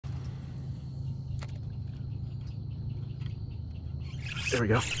There we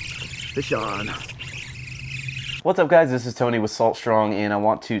go. Fish on. What's up guys, this is Tony with Salt Strong, and I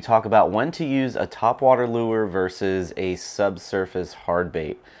want to talk about when to use a topwater lure versus a subsurface hard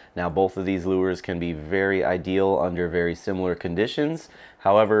bait. Now both of these lures can be very ideal under very similar conditions.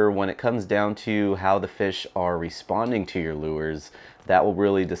 However, when it comes down to how the fish are responding to your lures, that will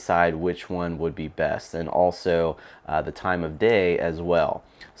really decide which one would be best, and also the time of day as well.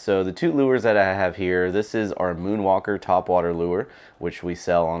 So the two lures that I have here, this is our Moonwalker topwater lure, which we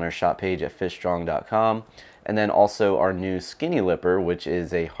sell on our shop page at fishstrong.com. And then also our new Skinny Lipper, which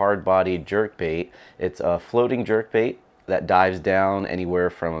is a hard-bodied jerkbait. It's a floating jerkbait that dives down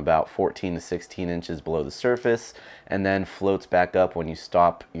anywhere from about 14 to 16 inches below the surface and then floats back up when you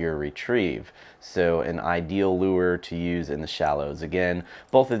stop your retrieve. So an ideal lure to use in the shallows. Again,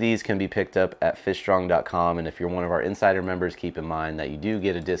 both of these can be picked up at fishstrong.com, and if you're one of our insider members, keep in mind that you do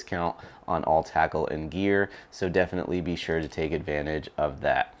get a discount on all tackle and gear, so definitely be sure to take advantage of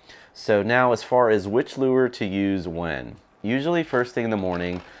that. So now, as far as which lure to use when, usually first thing in the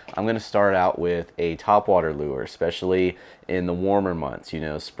morning, I'm going to start out with a topwater lure, especially in the warmer months, you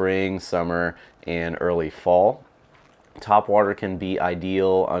know, spring, summer, and early fall. Topwater can be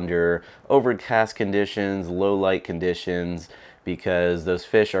ideal under overcast conditions, low light conditions, because those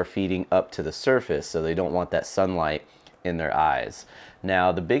fish are feeding up to the surface, so they don't want that sunlight in their eyes.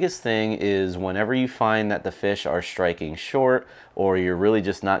 Now the biggest thing is whenever you find that the fish are striking short, or you're really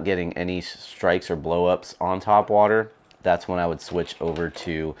just not getting any strikes or blow-ups on topwater, that's when I would switch over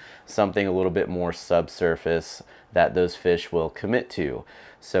to something a little bit more subsurface that those fish will commit to.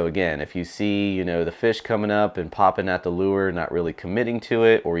 So again, if you see, you know, the fish coming up and popping at the lure, not really committing to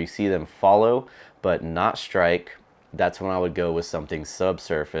it, or you see them follow but not strike, that's when I would go with something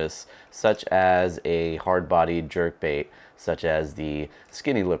subsurface, such as a hard-bodied jerkbait, such as the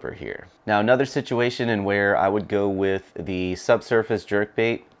Skinny Lipper here. Now another situation in where I would go with the subsurface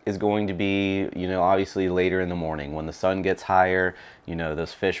jerkbait is going to be, you know, obviously later in the morning when the sun gets higher. You know,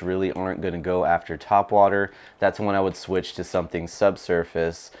 those fish really aren't going to go after topwater. That's when I would switch to something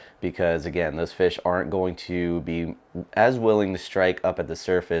subsurface, because again, those fish aren't going to be as willing to strike up at the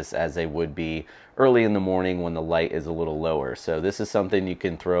surface as they would be early in the morning when the light is a little lower. So this is something you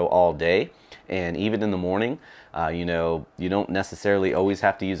can throw all day, and even in the morning. You know, you don't necessarily always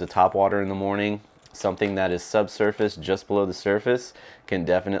have to use a topwater in the morning. Something that is subsurface, just below the surface, can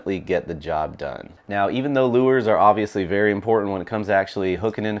definitely get the job done. Now, even though lures are obviously very important when it comes to actually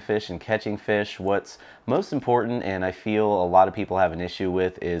hooking in a fish and catching fish, what's most important, and I feel a lot of people have an issue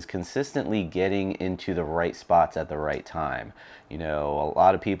with, is consistently getting into the right spots at the right time. You know, a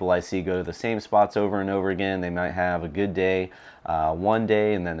lot of people I see go to the same spots over and over again. They might have a good day one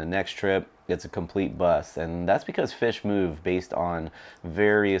day, and then the next trip it's a complete bust, and that's because fish move based on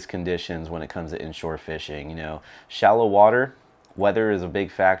various conditions when it comes to inshore fishing. You know, shallow water, weather is a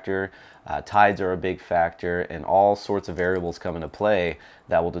big factor, tides are a big factor, and all sorts of variables come into play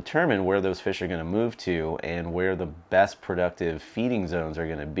that will determine where those fish are going to move to and where the best productive feeding zones are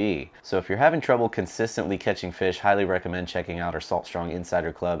going to be. So if you're having trouble consistently catching fish, highly recommend checking out our Salt Strong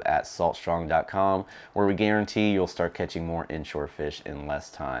Insider Club at saltstrong.com, where we guarantee you'll start catching more inshore fish in less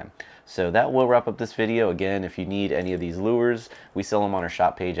time. So that will wrap up this video. Again, if you need any of these lures, we sell them on our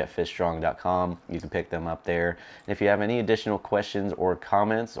shop page at fishstrong.com. You can pick them up there. And if you have any additional questions or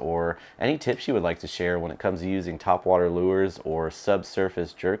comments, or any tips you would like to share when it comes to using topwater lures or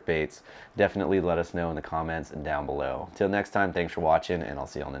subsurface jerkbaits, definitely let us know in the comments and down below. Until next time, thanks for watching, and I'll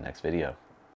see you on the next video.